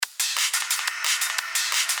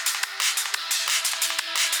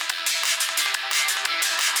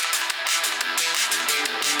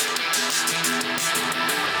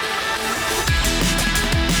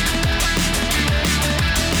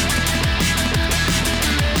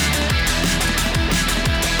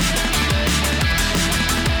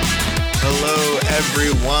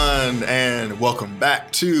everyone, and welcome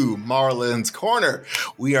back to Marlin's Corner.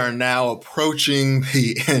 We are now approaching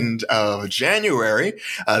the end of January.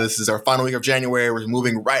 This is our final week of January. We're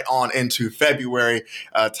moving right on into February.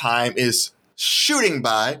 Time is shooting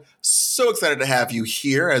by. So excited to have you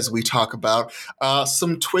here as we talk about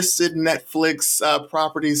some twisted Netflix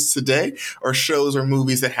properties today, or shows or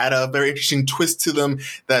movies that had a very interesting twist to them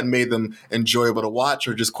that made them enjoyable to watch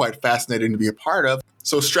or just quite fascinating to be a part of.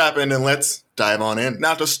 So strap in and let's dive on in.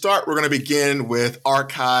 Now, to start, we're going to begin with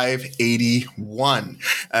Archive 81.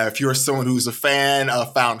 If you're someone who's a fan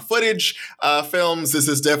of found footage films, this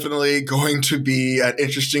is definitely going to be an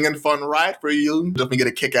interesting and fun ride for you. Definitely get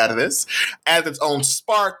a kick out of this. Adds its own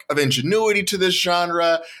spark of ingenuity to this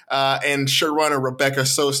genre, and showrunner Rebecca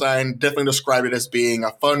Sosine definitely described it as being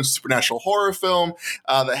a fun supernatural horror film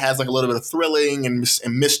that has like a little bit of thrilling and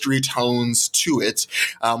mystery tones to it.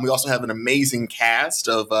 We also have an amazing cast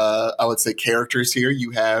of, I would say, characters here.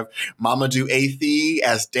 You have Mamadou Athie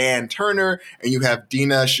as Dan Turner, and you have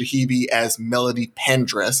Dina Shahibi as Melody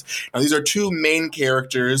Pendress. Now, these are two main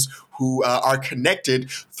characters who are connected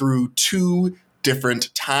through two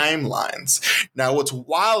different timelines. Now, what's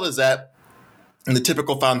wild is that in the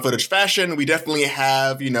typical found footage fashion, we definitely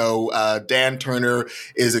have, Dan Turner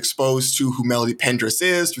is exposed to who Melody Pendress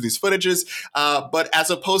is through these footages. But as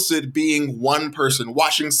opposed to it being one person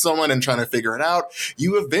watching someone and trying to figure it out,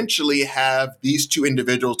 you eventually have these two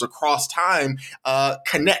individuals across time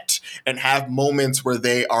connect and have moments where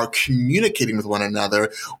they are communicating with one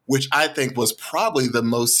another, which I think was probably the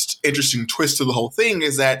most interesting twist to the whole thing,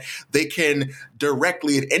 is that they can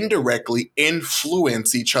directly and indirectly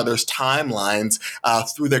influence each other's timelines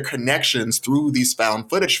through their connections through these found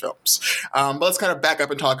footage films. But let's kind of back up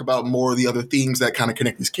and talk about more of the other themes that kind of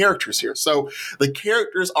connect these characters here. So the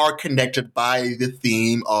characters are connected by the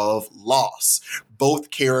theme of loss.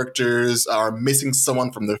 Both characters are missing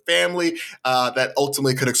someone from their family that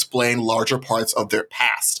ultimately could explain larger parts of their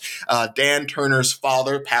past. Dan Turner's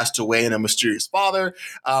father passed away in a mysterious father,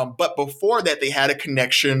 but before that, they had a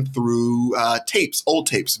connection through tapes, old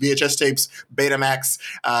tapes, VHS tapes, Betamax.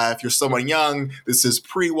 If you're someone young, this is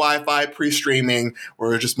pre-Wi-Fi, pre-streaming,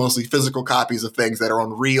 or just mostly physical copies of things that are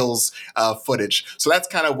on reels footage. So that's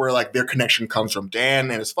kind of where like their connection comes from.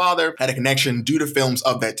 Dan and his father had a connection due to films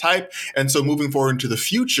of that type, and so moving forward into the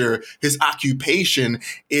future, his occupation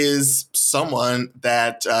is someone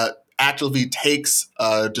that actively takes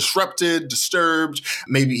disrupted, disturbed,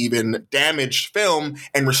 maybe even damaged film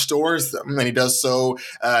and restores them. And he does so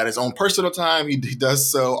at his own personal time. He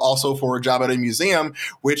does so also for a job at a museum,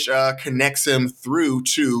 which connects him through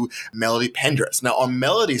to Melody Pendress. Now, on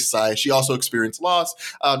Melody's side, she also experienced loss,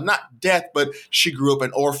 not death, but she grew up an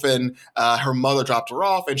orphan. Her mother dropped her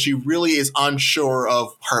off, and she really is unsure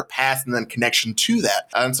of her past and then connection to that.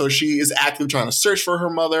 And so she is actively trying to search for her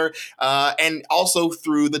mother, and also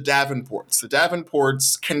through the Davenports. The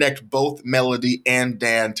Davenports connect both Melody and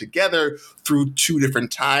Dan together through two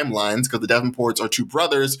different timelines, because the Davenports are two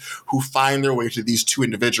brothers who find their way to these two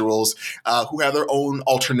individuals who have their own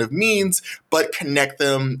alternative means, but connect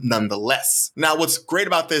them nonetheless. Now, what's great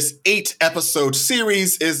about this 8-episode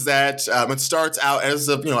series is that it starts out as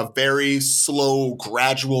a very slow,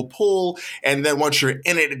 gradual pull, and then once you're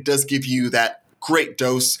in it, it does give you that great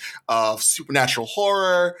dose of supernatural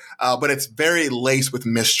horror, but it's very laced with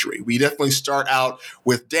mystery. We definitely start out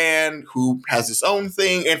with Dan, who has his own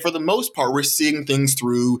thing, and for the most part, we're seeing things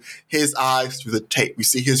through his eyes, through the tape. We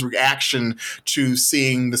see his reaction to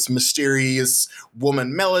seeing this mysterious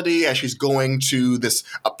woman, Melody, as she's going to this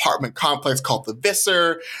apartment complex called the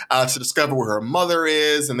Visser to discover where her mother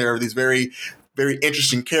is, and there are these very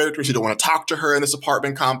interesting characters who don't want to talk to her in this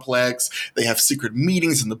apartment complex. They have secret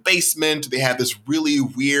meetings in the basement. They have this really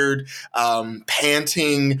weird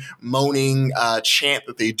panting, moaning chant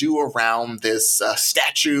that they do around this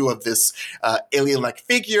statue of this alien-like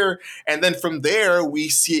figure. And then from there, we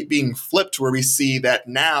see it being flipped, where we see that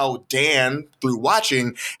now Dan, through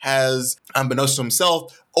watching, has, unbeknownst to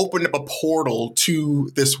himself, opened up a portal to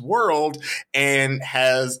this world and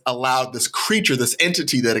has allowed this creature, this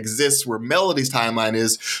entity that exists where Melody's timeline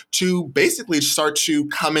is, to basically start to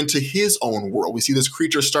come into his own world. We see this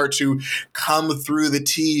creature start to come through the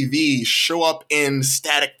TV, show up in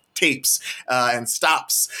static tapes and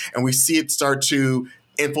stops, and we see it start to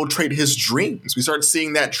infiltrate his dreams. We start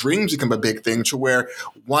seeing that dreams become a big thing, to where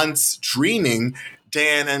once dreaming,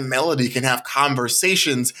 Dan and Melody can have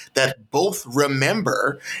conversations that both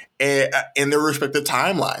remember, in their respective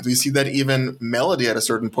timelines. We see that even Melody at a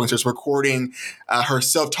certain point is recording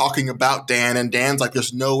herself talking about Dan, and Dan's like,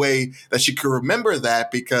 there's no way that she could remember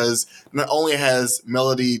that because not only has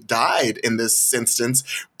Melody died in this instance,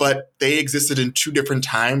 but they existed in two different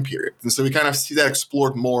time periods. And so we kind of see that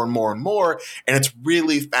explored more and more and more, and it's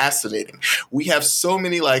really fascinating. We have so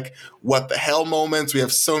many like what the hell moments. We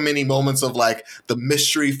have so many moments of like the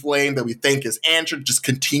mystery flame that we think is answered just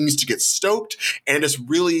continues to get stoked, and it just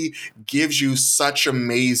really gives you such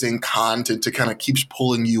amazing content to kind of keeps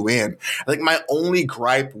pulling you in. I think my only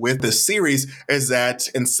gripe with this series is that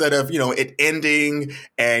instead of, it ending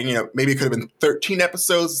and, maybe it could have been 13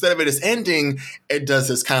 episodes, instead of it just ending, it does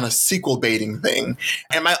this kind of sequel baiting thing.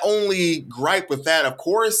 And my only gripe with that, of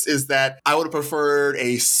course, is that I would have preferred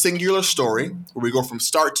a singular story where we go from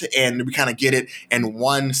start to end and we kind of get it in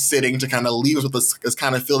one sitting to kind of leave us with this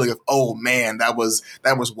kind of feeling of, oh man, that was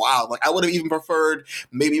wild. Like I would have even preferred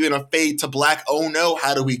maybe even a fade to black, oh no,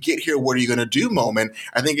 how do we get here? What are you going to do moment?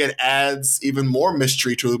 I think it adds even more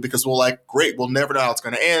mystery to it because we're like, great, we'll never know how it's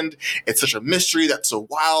going to end. It's such a mystery that's so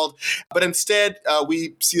wild. But instead,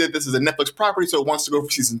 we see that this is a Netflix property, so it wants to go for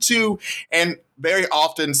season 2. And very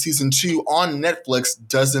often season 2 on Netflix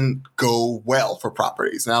doesn't go well for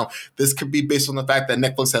properties. Now, this could be based on the fact that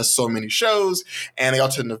Netflix has so many shows and they all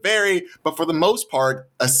tend to vary. But for the most part,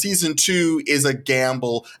 a season 2 is a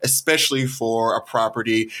gamble, especially for a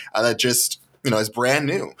property that just is brand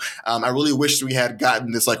new. I really wish we had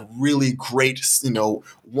gotten this like really great,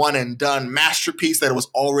 one and done masterpiece that it was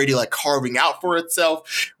already like carving out for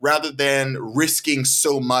itself rather than risking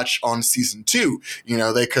so much on season 2.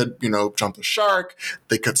 They could, jump the shark.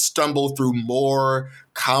 They could stumble through more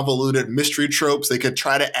convoluted mystery tropes. They could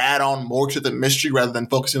try to add on more to the mystery rather than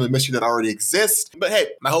focusing on the mystery that already exists. But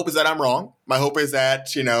hey, my hope is that I'm wrong. My hope is that,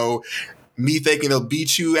 me thinking they'll be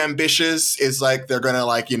too ambitious is like they're going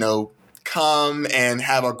to come and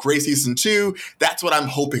have a great season 2. That's what I'm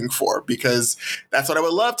hoping for because that's what I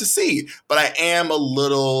would love to see. But I am a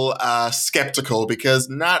little skeptical because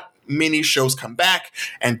not many shows come back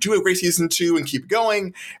and do a great season 2 and keep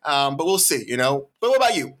going. But we'll see, But what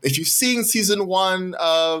about you? If you've seen season 1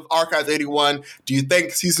 of Archives 81, do you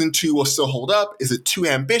think season 2 will still hold up? Is it too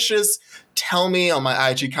ambitious? Tell me on my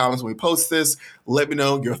IG comments when we post this. Let me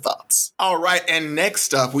know your thoughts. All right, and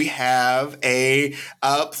next up we have a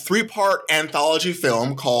 3-part anthology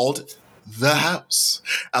film called The House.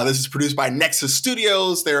 This is produced by Nexus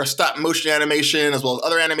Studios. They're a stop motion animation as well as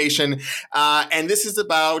other animation. And this is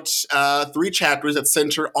about 3 chapters that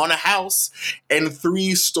center on a house and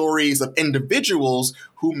 3 stories of individuals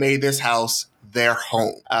who made this house their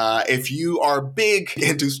home. If you are big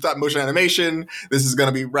into stop motion animation, this is going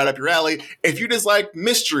to be right up your alley. If you just like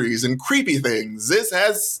mysteries and creepy things, this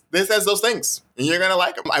has those things, and you're going to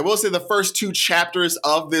like them. I will say the first 2 chapters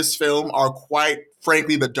of this film are quite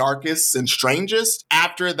frankly the darkest and strangest.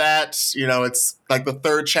 After that, it's like the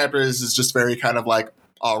 3rd chapter is just very kind of like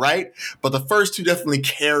all right. But the first 2 definitely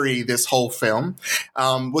carry this whole film.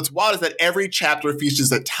 What's wild is that every chapter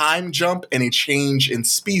features a time jump and a change in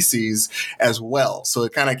species as well. So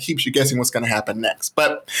it kind of keeps you guessing what's going to happen next.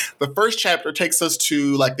 But the first chapter takes us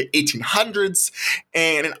to like the 1800s,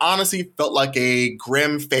 and it honestly felt like a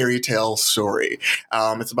grim fairy tale story.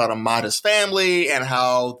 It's about a modest family and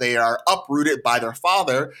how they are uprooted by their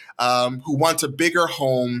father, who wants a bigger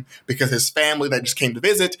home because his family that just came to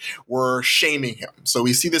visit were shaming him. So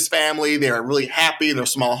we see this family, they're really happy in their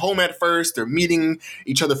small home at first. They're meeting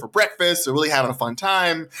each other for breakfast. They're really having a fun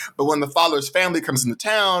time. But when the father's family comes into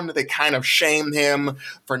town, they kind of shame him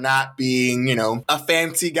for not being, a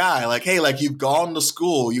fancy guy. Like, hey, like you've gone to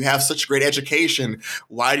school. You have such great education.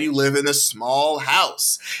 Why do you live in this small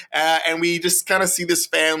house? And we just kind of see this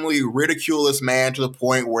family ridicule this man to the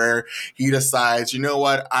point where he decides, you know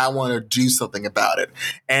what? I want to do something about it.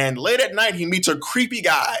 And late at night, he meets a creepy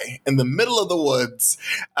guy in the middle of the woods.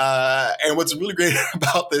 And what's really great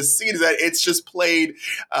about this scene is that it's just played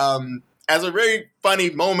as a very funny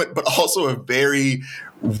moment, but also a very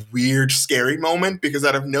weird, scary moment because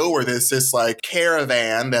out of nowhere, there's this like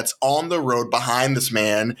caravan that's on the road behind this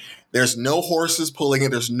man. There's no horses pulling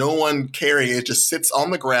it. There's no one carrying it. It just sits on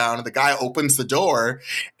the ground. The guy opens the door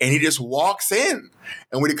and he just walks in.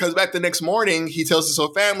 And when he comes back the next morning, he tells his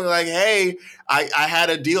whole family, like, hey, I had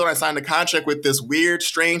a deal and I signed a contract with this weird,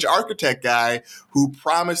 strange architect guy who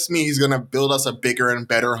promised me he's going to build us a bigger and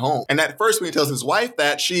better home. And at first, when he tells his wife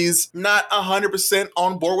that, she's not 100%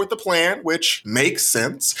 on board with the plan, which makes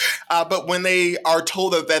sense. But when they are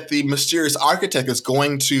told that the mysterious architect is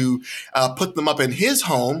going to put them up in his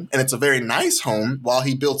home, and and it's a very nice home while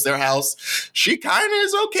he builds their house, she kind of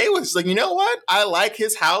is okay with it. She's like, you know what? I like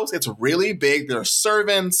his house. It's really big. There are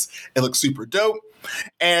servants. It looks super dope.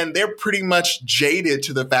 And they're pretty much jaded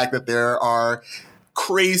to the fact that there are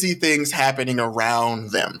crazy things happening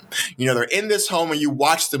around them. You know, they're in this home and you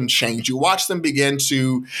watch them change. You watch them begin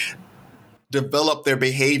to develop their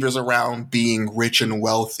behaviors around being rich and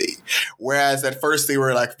wealthy. Whereas at first they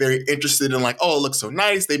were like very interested in like, oh, it looks so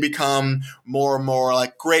nice. They become more and more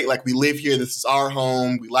like, great, like we live here. This is our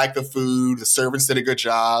home. We like the food. The servants did a good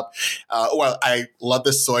job. I love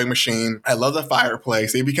the sewing machine. I love the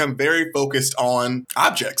fireplace. They become very focused on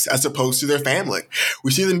objects as opposed to their family.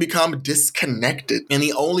 We see them become disconnected. And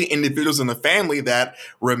the only individuals in the family that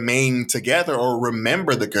remain together or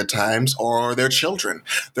remember the good times are their children.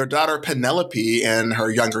 Their daughter, Penelope, and her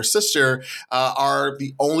younger sister are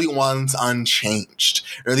the only ones unchanged.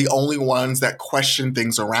 They're the only ones that question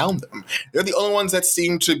things around them. They're the only ones that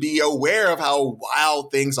seem to be aware of how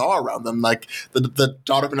wild things are around them. Like the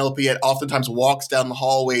daughter Penelope oftentimes walks down the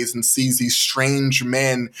hallways and sees these strange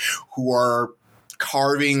men who are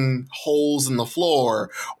carving holes in the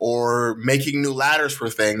floor or making new ladders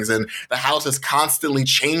for things. And the house is constantly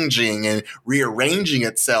changing and rearranging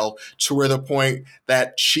itself to where the point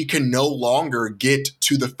that she can no longer get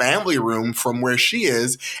to the family room from where she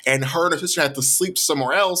is. And her and her sister have to sleep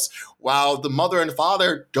somewhere else while the mother and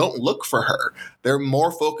father don't look for her. They're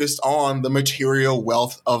more focused on the material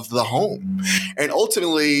wealth of the home. And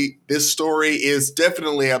ultimately, this story is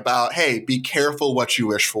definitely about, hey, be careful what you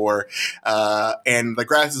wish for. And the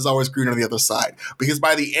grass is always greener on the other side. Because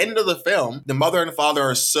by the end of the film, the mother and father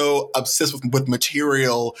are so obsessed with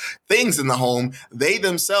material things in the home, they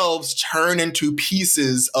themselves turn into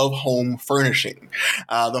pieces of home furnishing.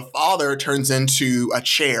 The father turns into a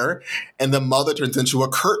chair and the mother turns into a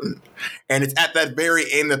curtain. And it's at that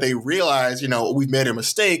very end that they realize, you know, we've made a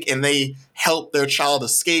mistake, and they help their child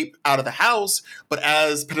escape out of the house. But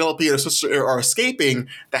as Penelope and her sister are escaping,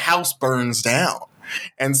 the house burns down.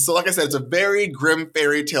 And so, like I said, it's a very grim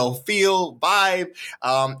fairy tale feel, vibe.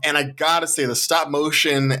 And I gotta say, the stop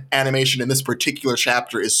motion animation in this particular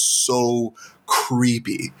chapter is so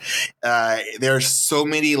creepy. There's so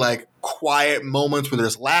many like quiet moments where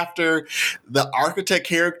there's laughter. The architect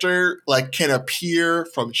character like can appear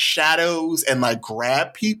from shadows and like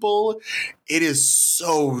grab people. It is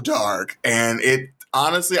so dark, and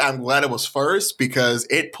honestly, I'm glad it was first because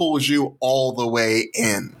it pulls you all the way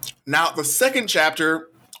in. Now, the second chapter,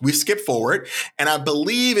 we skip forward, and I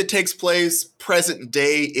believe it takes place present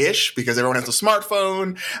day-ish because everyone has a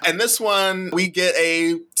smartphone. And this one, we get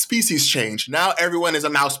a species change. Now everyone is a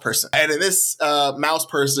mouse person. And in this mouse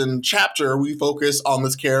person chapter, we focus on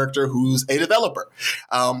this character who's a developer,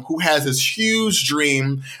 who has this huge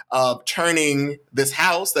dream of turning this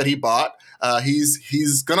house that he bought.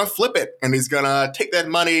 He's gonna flip it, and he's gonna take that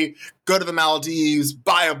money, go to the Maldives,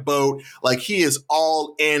 buy a boat. Like, he is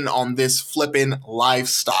all in on this flipping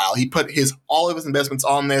lifestyle. He put all of his investments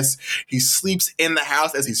on this. He sleeps in the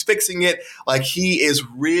house as he's fixing it. Like, he is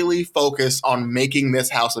really focused on making this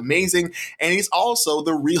house amazing. And he's also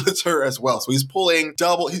the realtor as well. So he's pulling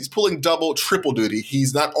double, triple duty.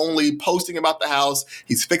 He's not only posting about the house,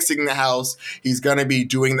 he's fixing the house. He's going to be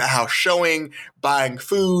doing the house showing, buying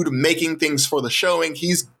food, making things for the showing.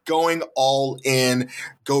 He's going all in,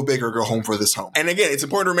 go big or go home for this home. And again, it's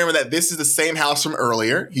important to remember that this is the same house from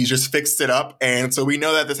earlier. He's just fixed it up. And so we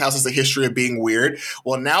know that this house has a history of being weird.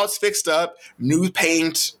 Well, now it's fixed up, new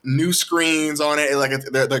paint, new screens on it. Like,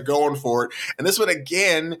 they're going for it. And this one,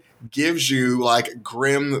 again, gives you like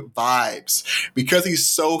grim vibes because he's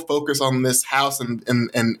so focused on this house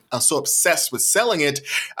and so obsessed with selling it.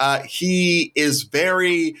 He is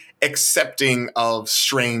very accepting of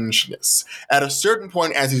strangeness. At a certain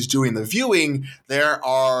point, as he's doing the viewing, there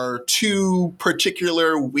are two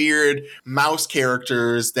particular weird mouse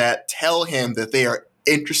characters that tell him that they are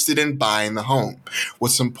interested in buying the home.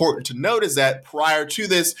 What's important to note is that prior to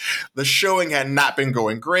this, the showing had not been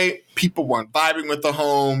going great. People weren't vibing with the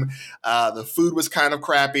home. The food was kind of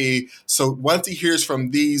crappy. So once he hears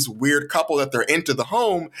from these weird couple that they're into the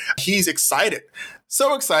home, he's excited.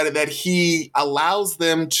 So excited that he allows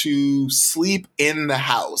them to sleep in the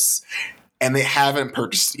house. And they haven't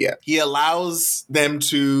purchased it yet. He allows them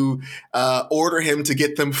to order him to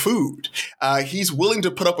get them food. He's willing to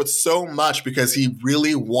put up with so much because he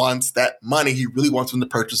really wants that money. He really wants them to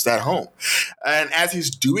purchase that home. And as he's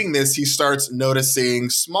doing this, he starts noticing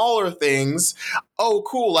smaller things. Oh,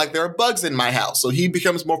 cool, like there are bugs in my house. So he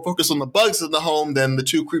becomes more focused on the bugs in the home than the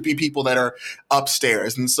two creepy people that are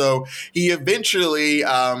upstairs. And so he eventually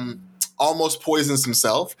almost poisons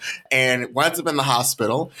himself and winds up in the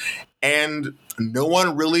hospital. and no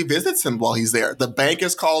one really visits him while he's there. The bank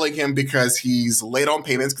is calling him because he's late on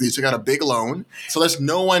payments because he took out a big loan. So there's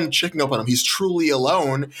no one checking up on him. He's truly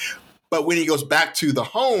alone. But when he goes back to the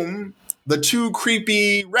home, the two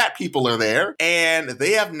creepy rat people are there, and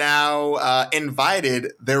they have now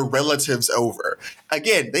invited their relatives over.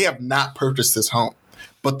 Again, they have not purchased this home,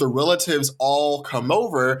 but the relatives all come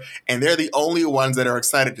over, and they're the only ones that are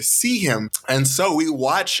excited to see him. And so we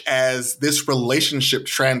watch as this relationship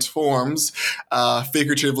transforms,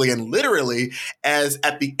 figuratively and literally, as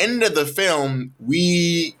at the end of the film,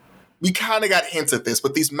 we kind of got hints at this,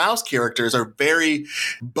 but these mouse characters are very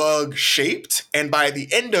bug shaped. And by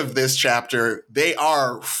the end of this chapter, they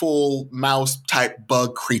are full mouse type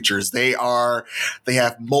bug creatures. They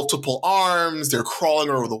have multiple arms. They're crawling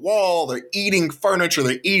over the wall. They're eating furniture.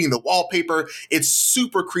 They're eating the wallpaper. It's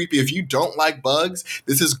super creepy. If you don't like bugs,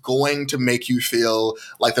 this is going to make you feel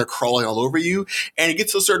like they're crawling all over you. And it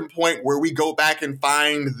gets to a certain point where we go back and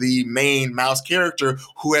find the main mouse character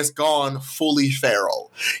who has gone fully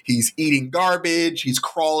feral. He's eating garbage, he's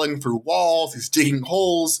crawling through walls, he's digging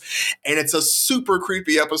holes, and it's a super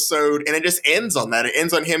creepy episode, and it just ends on that. It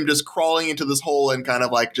ends on him just crawling into this hole and kind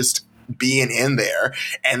of like just being in there,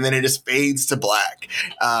 and then it just fades to black.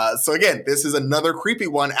 So again, this is another creepy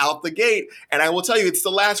one out the gate, and I will tell you, it's the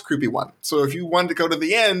last creepy one. So if you wanted to go to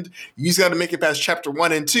the end, you just got to make it past chapter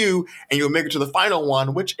 1 and 2, and you'll make it to the final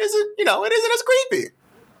one, which isn't, it isn't as creepy.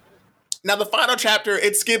 Now, the final chapter,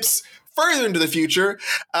 it skips further into the future,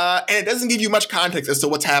 and it doesn't give you much context as to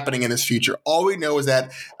what's happening in this future. All we know is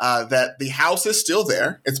that the house is still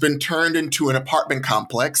there. It's been turned into an apartment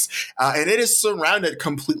complex, and it is surrounded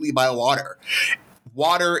completely by water.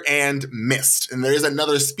 Water and mist. And there is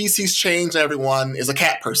another species change. Everyone is a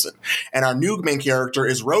cat person. And our new main character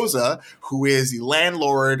is Rosa, who is the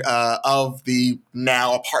landlord of the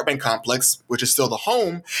now apartment complex, which is still the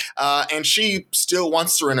home. And she still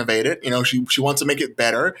wants to renovate it. She wants to make it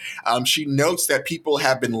better. She notes that people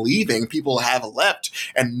have been leaving, people have left,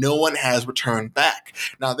 and no one has returned back.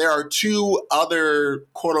 Now, there are two other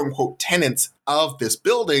quote unquote tenants of this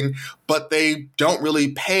building, but they don't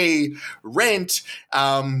really pay rent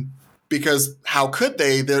because how could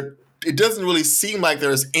they? It doesn't really seem like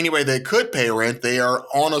there's any way they could pay rent. They are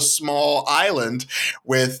on a small island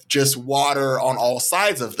with just water on all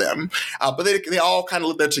sides of them. But they all kind of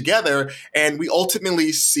live there together. And we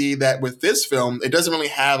ultimately see that with this film, it doesn't really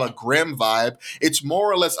have a grim vibe. It's more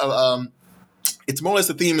or less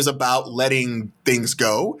the theme is about letting things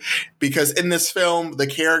go, because in this film, the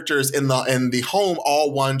characters in the home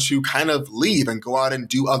all want to kind of leave and go out and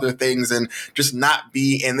do other things and just not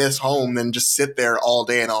be in this home and just sit there all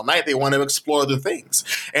day and all night. They want to explore other things.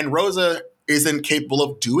 And Rosa isn't capable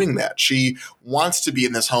of doing that. She wants to be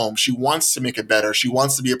in this home. She wants to make it better. She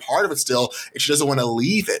wants to be a part of it still, and she doesn't want to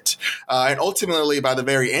leave it. And ultimately, by the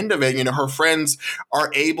very end of it, her friends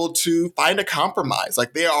are able to find a compromise.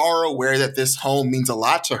 Like, they are aware that this home means a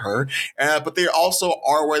lot to her, but they also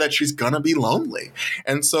are aware that she's going to be lonely.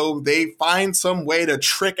 And so they find some way to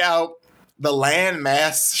trick out the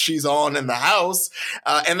landmass she's on in the house,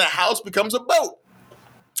 and the house becomes a boat.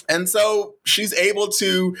 And so she's able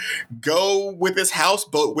to go with this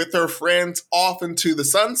houseboat with her friends off into the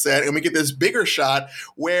sunset, and we get this bigger shot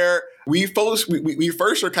where we first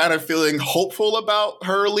are kind of feeling hopeful about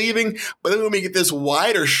her leaving, but then when we get this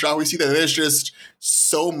wider shot, we see that there's just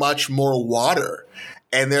so much more water,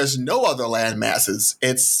 and there's no other land masses.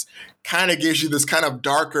 It's kind of gives you this kind of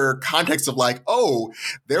darker context of like, oh,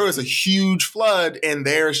 there was a huge flood and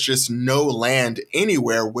there's just no land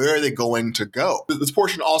anywhere. Where are they going to go? This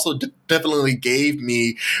portion also definitely gave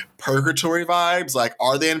me purgatory vibes. Like,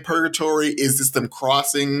 are they in purgatory? Is this them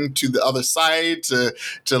crossing to the other side to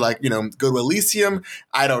go to Elysium?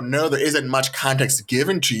 I don't know. There isn't much context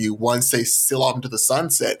given to you once they sail off into the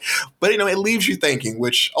sunset. But, it leaves you thinking,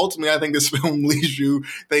 which ultimately I think this film leaves you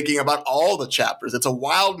thinking about all the chapters. It's a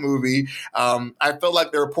wild movie. I felt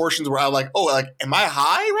like there were portions where I was like, oh, like, am I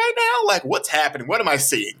high right now? Like, what's happening? What am I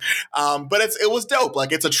seeing? But it was dope.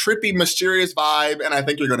 Like, it's a trippy, mysterious vibe, and I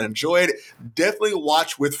think you're going to enjoy it. Definitely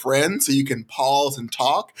watch with friends so you can pause and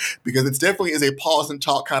talk, because it definitely is a pause and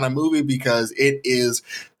talk kind of movie, because it is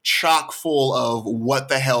chock full of what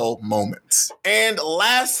the hell moments. And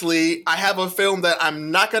lastly, I have a film that I'm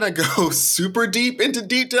not going to go super deep into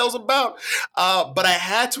details about, but I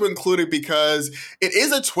had to include it because it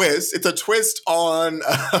is a twist. It's a twist on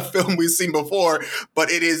a film we've seen before, but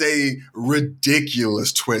it is a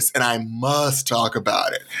ridiculous twist, and I must talk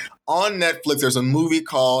about it. On Netflix, there's a movie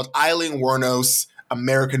called Aileen Wuornos'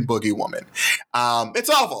 American Boogie Woman. It's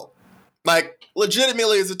awful. Like,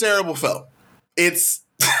 legitimately, it's a terrible film. It's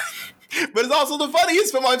but it's also the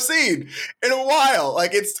funniest film I've seen in a while.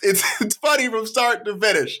 Like it's funny from start to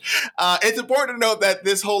finish. It's important to note that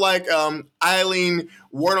this whole Aileen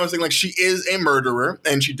Wuornos thing, like she is a murderer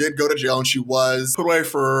and she did go to jail and she was put away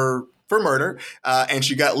for murder, and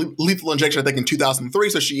she got lethal injection, I think, in 2003,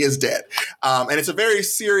 so she is dead. And it's a very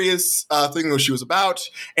serious thing that she was about.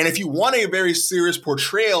 And if you want a very serious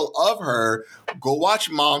portrayal of her, go watch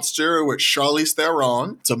Monster with Charlize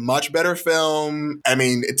Theron. It's a much better film. I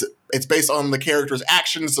mean, it's based on the character's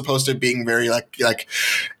actions, supposed to being very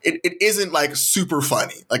it isn't like super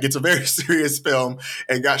funny. Like it's a very serious film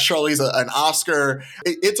and got Charlize an Oscar.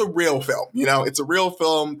 It's a real film, it's a real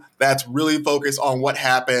film that's really focused on what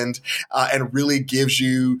happened and really gives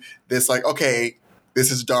you this like, okay, this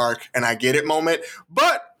is dark and I get it moment.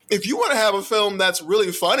 But if you want to have a film that's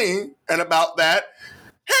really funny and about that,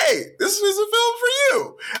 hey, this is a film for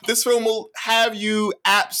you. This film will have you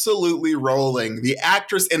absolutely rolling. The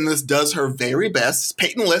actress in this does her very best.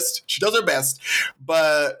 Peyton List, she does her best.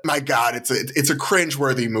 But my God, it's a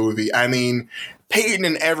cringeworthy movie. I mean, Peyton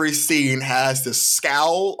in every scene has this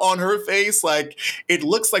scowl on her face. Like, it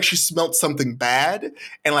looks like she smelt something bad.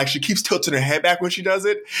 And like, she keeps tilting her head back when she does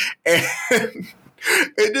it. And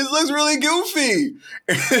it just looks really goofy.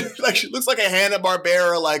 Like she looks like a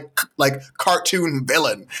Hanna-Barbera like cartoon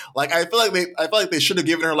villain. Like I feel like they should have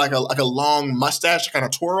given her like a long mustache to kind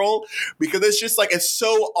of twirl, because it's just like it's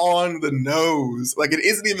so on the nose. Like it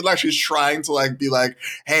isn't even like she's trying to like be like,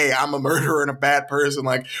 hey, I'm a murderer and a bad person.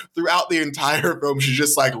 Like throughout the entire film, she's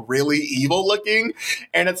just like really evil looking.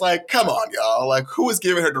 And it's like, come on, y'all. Like who is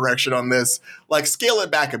giving her direction on this? Like scale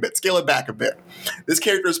it back a bit. This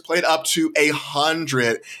character is played up to 100.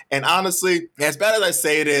 And honestly, as bad as I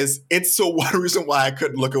say it is, it's so one reason why I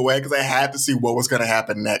couldn't look away, because I had to see what was going to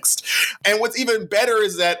happen next. And what's even better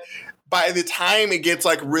is that by the time it gets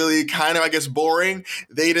like really kind of, I guess, boring,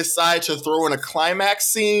 they decide to throw in a climax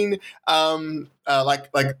scene.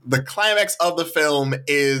 Like the climax of the film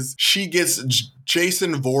is she gets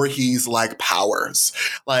Jason Voorhees like powers.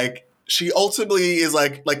 Like she ultimately is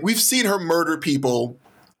like we've seen her murder people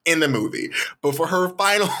in the movie, but for her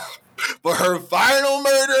final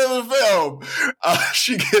murder of the film,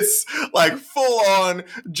 she gets like full on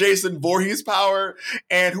Jason Voorhees power,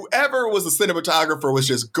 and whoever was the cinematographer was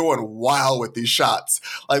just going wild with these shots.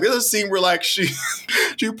 Like there's a scene where like she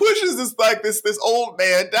pushes this old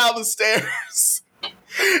man down the stairs.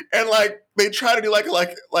 And like they try to do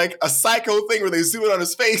like a psycho thing where they zoom in on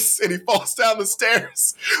his face and he falls down the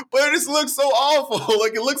stairs, but it just looks so awful.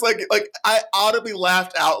 Like it looks like I audibly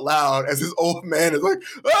laughed out loud as this old man is like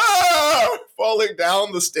falling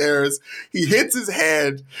down the stairs. He hits his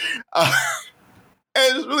head, and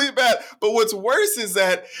it's really bad. But what's worse is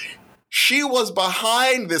that she was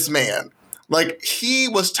behind this man. Like he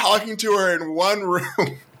was talking to her in one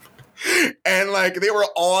room. And like they were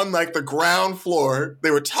on like the ground floor, they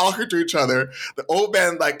were talking to each other. The old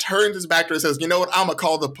man like turns his back to her and says, "You know what? I'm gonna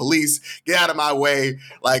call the police. Get out of my way.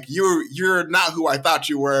 Like you're not who I thought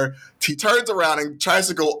you were." He turns around and tries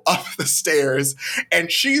to go up the stairs,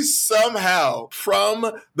 and she somehow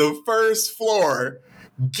from the first floor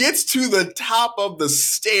gets to the top of the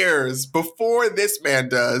stairs before this man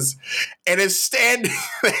does, and is standing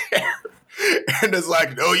there. And is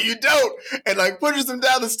like, "No, you don't," and like pushes him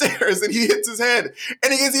down the stairs, and he hits his head,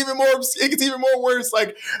 and it gets even more worse.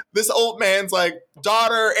 Like this old man's like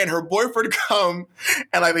daughter and her boyfriend come,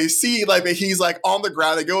 and like they see like that he's like on the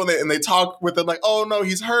ground. They go and they talk with him like, "Oh no,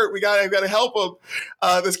 he's hurt. We gotta help him."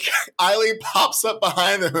 This Aileen pops up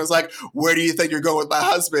behind them and is like, "Where do you think you're going with my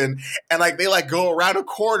husband?" And like they like go around a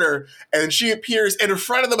corner, and she appears in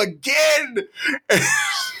front of them again.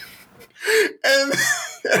 And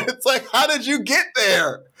it's like, how did you get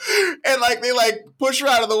there? And like they like push her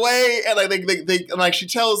out of the way, and like they and like she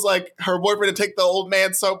tells like her boyfriend to take the old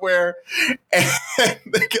man somewhere, and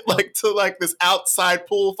they get like to like this outside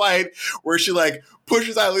pool fight where she like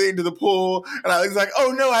pushes Aileen into the pool, and Eileen's like,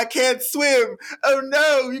 "Oh no, I can't swim. Oh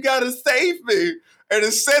no, you gotta save me." And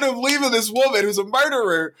instead of leaving this woman who's a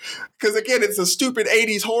murderer, because again, it's a stupid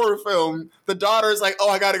 80s horror film, the daughter's like, "Oh,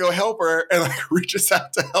 I gotta go help her," and like reaches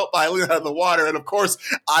out to help Aileen out of the water. And of course,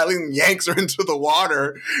 Aileen yanks her into the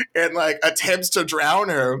water and like attempts to drown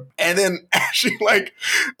her. And then as she like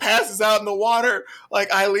passes out in the water,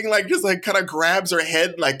 like Aileen like just like kind of grabs her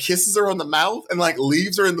head and like kisses her on the mouth and like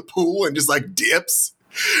leaves her in the pool and just like dips.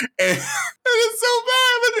 And it's so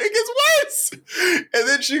bad, but it gets worse. And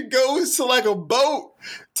then she goes to like a boat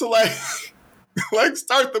to like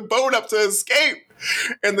start the boat up to escape.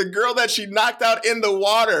 And the girl that she knocked out in the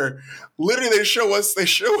water, literally they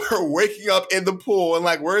show her waking up in the pool and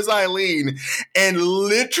like, where's Eileen? And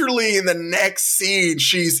literally in the next scene,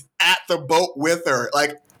 she's at the boat with her,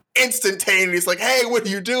 like instantaneous, like, hey, what are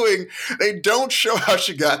you doing? They don't show how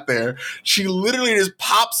she got there. She literally just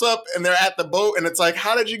pops up and they're at the boat and it's like,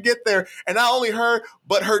 how did you get there? And not only her,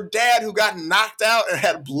 but her dad, who got knocked out and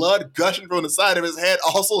had blood gushing from the side of his head,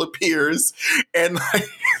 also appears and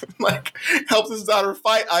like helps his daughter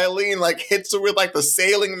fight Eileen, like hits her with like the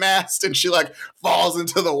sailing mast and she like falls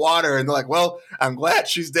into the water and they're like, well, I'm glad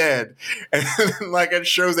she's dead. And like it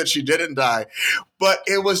shows that she didn't die. But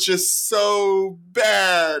it was just so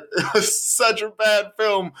bad. It was such a bad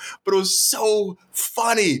film, but it was so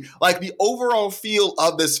funny. Like the overall feel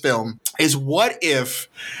of this film is, what if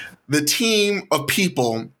the team of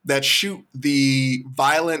people that shoot the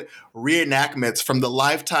violent reenactments from the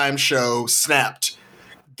Lifetime show Snapped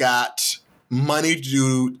got money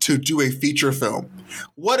to do a feature film?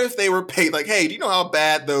 What if they were paid, like, hey, do you know how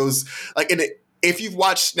bad those, like, if you've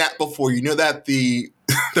watched Snap before, you know that the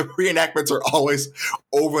reenactments are always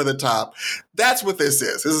over the top. That's what this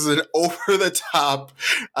is. This is an over the top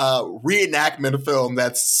reenactment film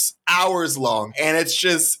that's hours long. And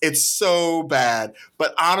it's so bad.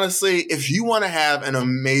 But honestly, if you want to have an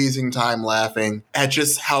amazing time laughing at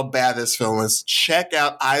just how bad this film is, check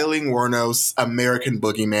out Aileen Wuornos' American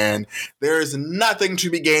Boogeyman. There is nothing to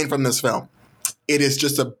be gained from this film. It is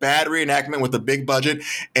just a bad reenactment with a big budget,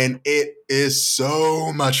 and it is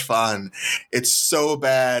so much fun. It's so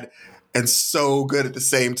bad and so good at the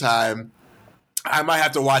same time. I might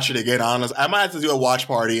have to watch it again, honestly. I might have to do a watch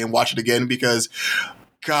party and watch it again because,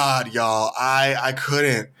 God, y'all, I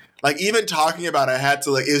couldn't. Like, even talking about it, I had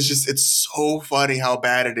to, like, it's so funny how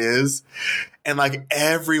bad it is. And, like,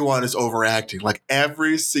 everyone is overacting. Like,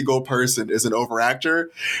 every single person is an overactor.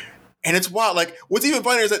 And it's wild. Like, what's even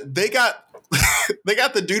funnier is that they got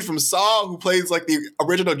the dude from Saw who plays like the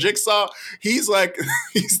original Jigsaw. He's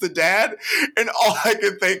the dad. And all I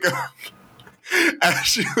could think of as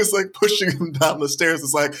she was like pushing him down the stairs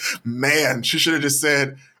is like, man, she should have just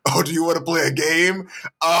said, oh, do you want to play a game?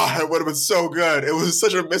 Oh, it would have been so good. It was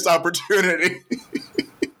such a missed opportunity.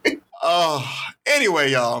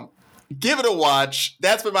 Anyway, y'all, give it a watch.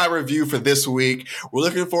 That's been my review for this week. We're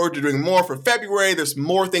looking forward to doing more for February. There's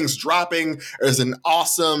more things dropping. There's an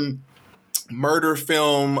awesome murder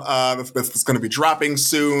film that's going to be dropping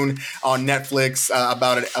soon on Netflix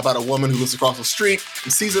about a woman who lives across the street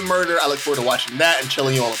and sees a murder. I look forward to watching that and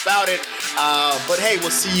telling you all about it. But hey,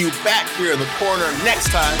 we'll see you back here in the corner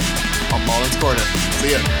next time on Marlon's Corner.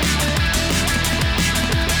 See ya.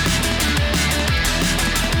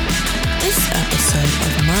 This episode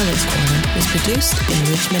of Marlon's Corner was produced in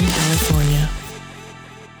Richmond, California.